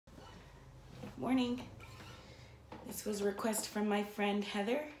Morning. This was a request from my friend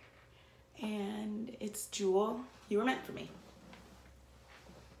Heather, and it's Jewel. You were meant for me.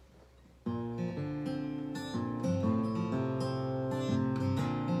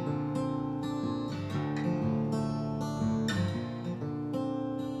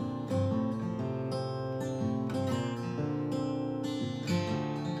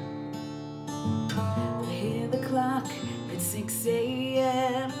 I hear the clock at 6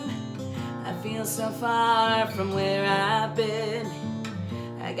 a.m. I feel so far from where I've been.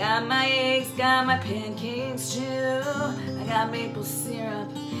 I got my eggs, got my pancakes too. I got maple syrup,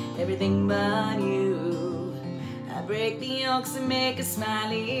 everything but you. I break the yolks and make a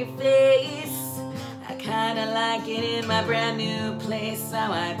smiley face. I kinda like it in my brand new place. I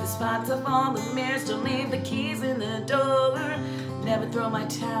wipe the spots off all the mirrors, don't leave the keys in the door. Never throw my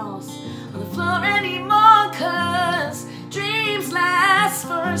towels on the floor anymore, 'cause dreams last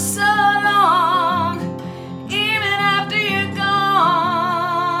for so long, even after you're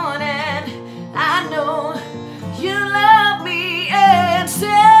gone. And I know you love me, and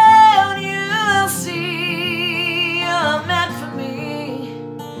soon you'll see you're meant for me,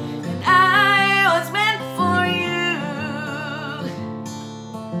 and I was meant for you.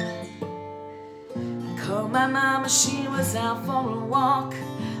 I called my mama, she was out for a walk.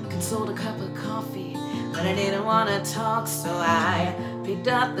 Consoled a cup of coffee, but I didn't want to talk, so I picked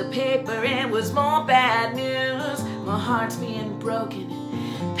up the paper. It was more bad news, my heart's being broken,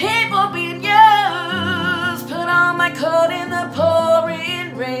 people being used. Put on my coat in the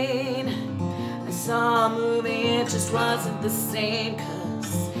pouring rain. I saw a movie, it just wasn't the same,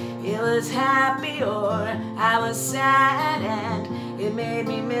 'cause it was happy or I was sad, and it made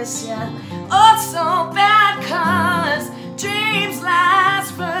me miss you oh so bad. 'Cause dreams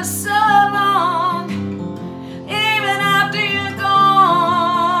last for so long, even after you're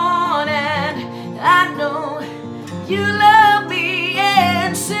gone. And I know you love me,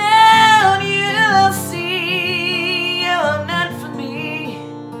 and soon you'll see you're meant for me,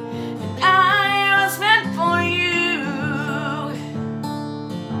 and I was meant for you.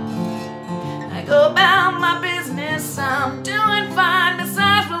 I go about my business, I'm doing fine.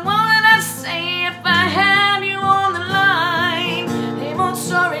 Besides, but what would I say if I had you on the line? Ain't more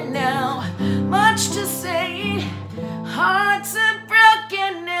sorry now, much to say. Hearts are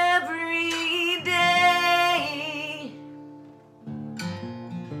broken every day.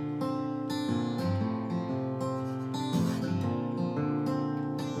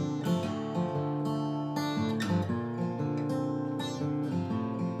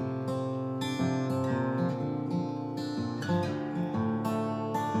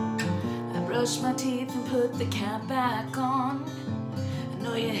 I brush my teeth and put the cap back on. I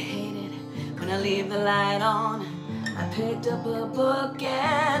know you hate it when I leave the light on. I picked up a book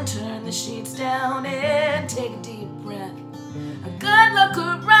and turned the sheets down and take a deep breath. A good look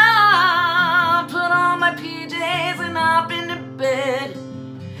around, put on my PJs and hop into bed.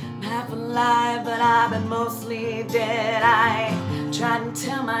 I'm half alive, but I've been mostly dead. I tried to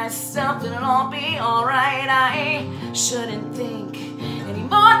tell myself that it'll all be alright. I shouldn't think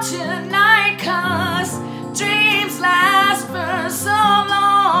anymore tonight, 'cause dreams last for so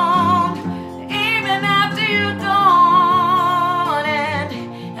long, even after you're gone.